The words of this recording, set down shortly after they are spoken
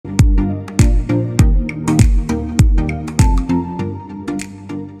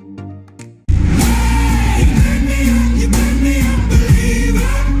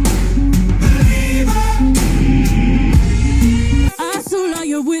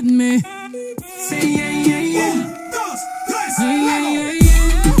with me. Say yeah, yeah, yeah. Yeah, yeah, yeah,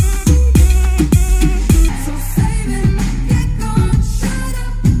 yeah. So save it, get gone, shut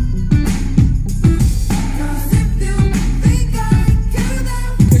up. 'Cause if you think I care that.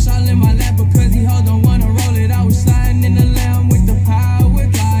 Push all in my lap because he hold don't wanna roll it. I was sliding in the lamb with the power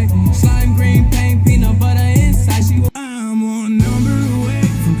glide. Slime green paint, peanut butter inside. I'm one number away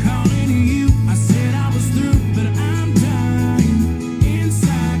from calling you. I said I was through, but I'm dying.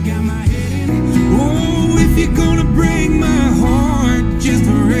 Inside, got my head in it. Oh, if you're gonna break my heart, just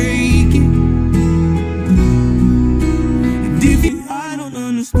break it. And if you, I don't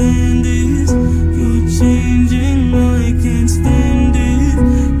understand this. You're changing, I can't stand it.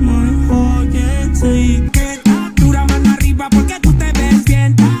 My heart can't take it. Dura mano arriba porque tú te ves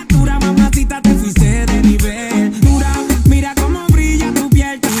bien. Dura mamacita, te fuiste de nivel. Dura, mira cómo brilla tu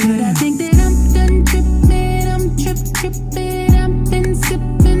piel. But I think that I'm done tripping. I'm tripping. I've been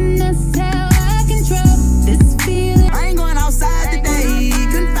sipping. That's how I control this feeling. I ain't going outside today.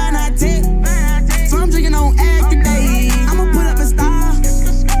 Couldn't find a tip, so I'm drinking on egg today. I'ma put up a star.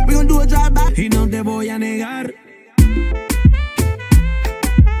 We gon' do a drive-by. Y no te voy a negar.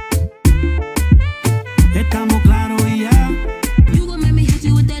 Estamos claros y ya. You gon' make me hit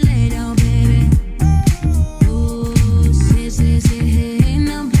you with that lay down, baby. Ooh, say,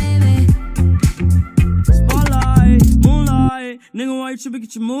 now, baby. Spotlight, moonlight. Nigga, why you tripping?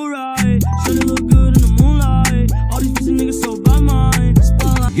 Get your mood right. Should've look good in the moonlight. All these pussy niggas so by mine.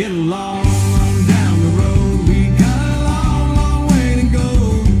 Spotlight. Get along down the road. We got a long, long way to go.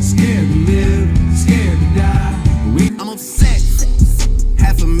 Scared to live, scared to die. I'm upset.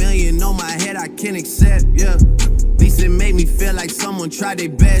 $500,000 on my head, I can't accept, yeah. At least it made me feel like someone tried their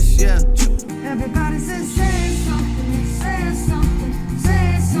best, yeah. Everybody says say something, say something,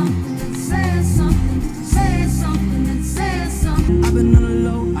 say something, say something, say something, say something. I've been on the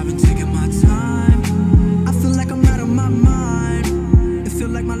low, I've been taking my time. I feel like I'm out of my mind. It feel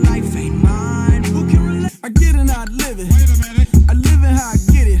like my life ain't mine. Who can relate? I get it, I live it. Wait a minute. I live it how I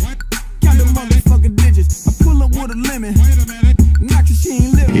get it. Count the motherfucking digits. I pull up with a lemon. Wait a minute. Knock your she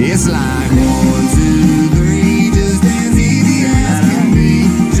ain't living. It's like 1, 2, 3, just as easy as can be.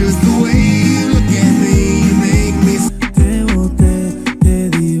 Just the way you look at me, you make me. Te boté, te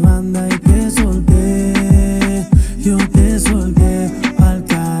di banda y te solté. Yo te solté, pa'l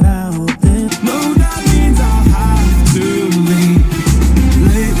carajo te. No, that means I'll have to leave.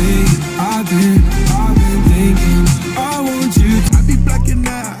 Lately, I've been thinking, I want you. I be blacking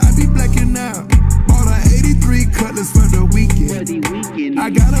out. Bought a 83 Cutlass for the weekend. I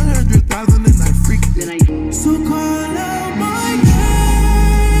got 100,000 and I freaked it. So call out my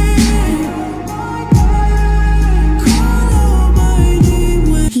name. Call out my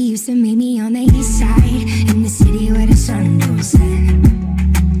name when He used to meet me on the east side, in the city where the sun don't set.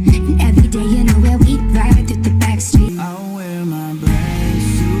 And every day, you know where we ride through the back street. I wear my black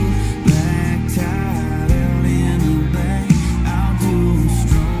suit, black tie, early in the back. I'll do a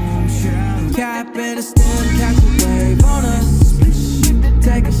strong shout. Cap at a stand, catch a wave on us.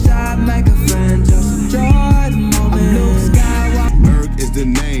 Take a shot, make a friend, just enjoy the moment. Blue sky, Berg is the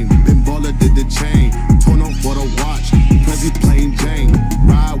name. Ben Baller did the chain. Torn on for the watch. Prezi plain Jane.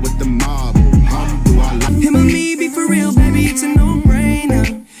 Ride with the mob. Do I like him and me be for real, baby, it's a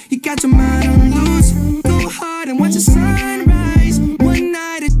no-brainer. You got your mind on loose. Go hard and watch the sunrise. One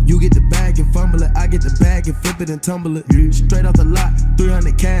night you get the bag and fumble it. I get the bag and flip it and tumble it. Straight off the lot,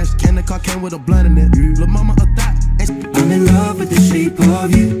 300 cash. Can the car came with a blunt in it. Lil' mama a thot. I'm in love with the shape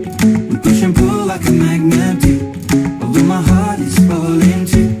of you. We push and pull like a magnet do. Although my heart is falling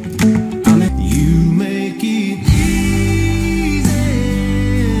too. I'm in. You make it easy.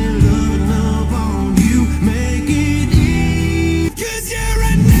 Love on you. Make it easy. 'Cause you're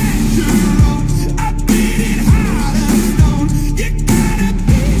a natural. I beat it hard as stone. You gotta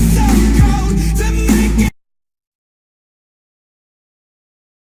be so cold to make it.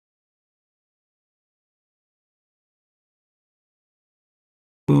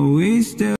 But we still